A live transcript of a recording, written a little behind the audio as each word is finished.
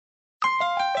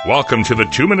Welcome to the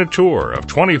 2-minute tour of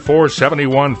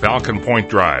 2471 Falcon Point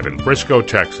Drive in Frisco,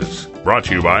 Texas. Brought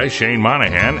to you by Shane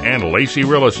Monahan and Lacey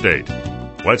Real Estate.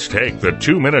 Let's take the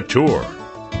 2-minute tour.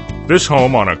 This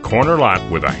home on a corner lot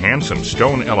with a handsome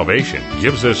stone elevation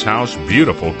gives this house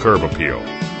beautiful curb appeal.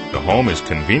 The home is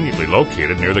conveniently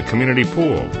located near the community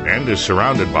pool and is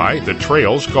surrounded by the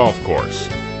Trails Golf Course.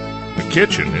 The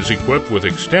kitchen is equipped with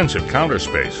extensive counter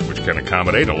space, which can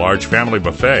accommodate a large family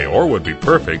buffet or would be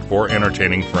perfect for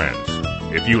entertaining friends.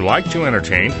 If you like to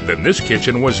entertain, then this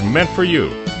kitchen was meant for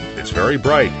you. It's very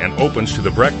bright and opens to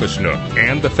the breakfast nook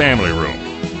and the family room.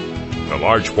 The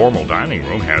large formal dining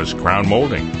room has crown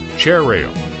molding, chair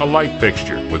rail, a light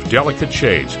fixture with delicate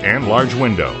shades and large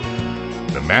window.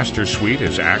 The master suite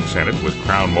is accented with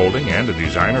crown molding and a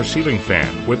designer ceiling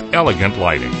fan with elegant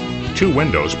lighting. 2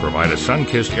 windows provide a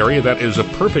sun-kissed area that is a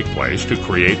perfect place to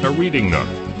create a reading nook.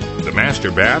 The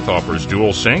master bath offers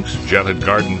dual sinks, jetted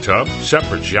garden tub,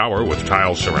 separate shower with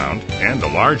tile surround, and a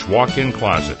large walk-in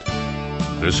closet.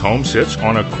 This home sits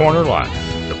on a corner lot.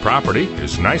 The property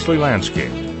is nicely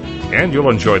landscaped, and you'll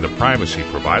enjoy the privacy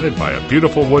provided by a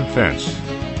beautiful wood fence.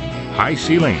 High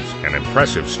ceilings, an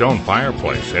impressive stone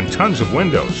fireplace, and tons of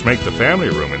windows make the family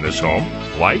room in this home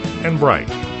light and bright.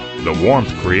 The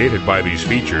warmth created by these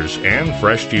features and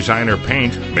fresh designer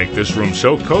paint make this room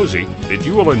so cozy that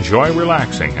you will enjoy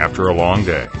relaxing after a long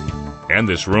day. And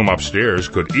this room upstairs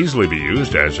could easily be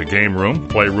used as a game room,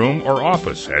 playroom, or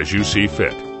office as you see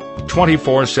fit.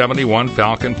 2471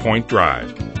 Falcon Point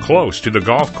Drive, close to the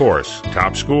golf course,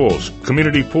 top schools,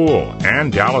 community pool,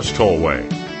 and Dallas Tollway.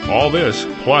 All this,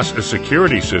 plus a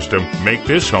security system, make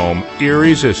this home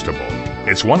irresistible.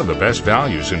 It's one of the best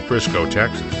values in Frisco,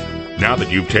 Texas. Now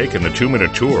that you've taken the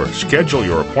 2-minute tour, schedule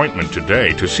your appointment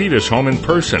today to see this home in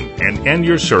person and end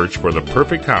your search for the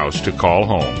perfect house to call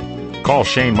home. Call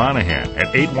Shane Monahan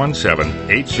at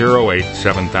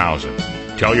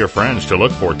 817-808-7000. Tell your friends to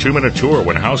look for 2-minute tour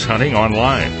when house hunting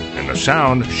online, and the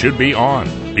sound should be on,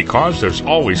 because there's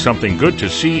always something good to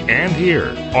see and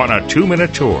hear on a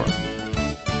 2-minute tour.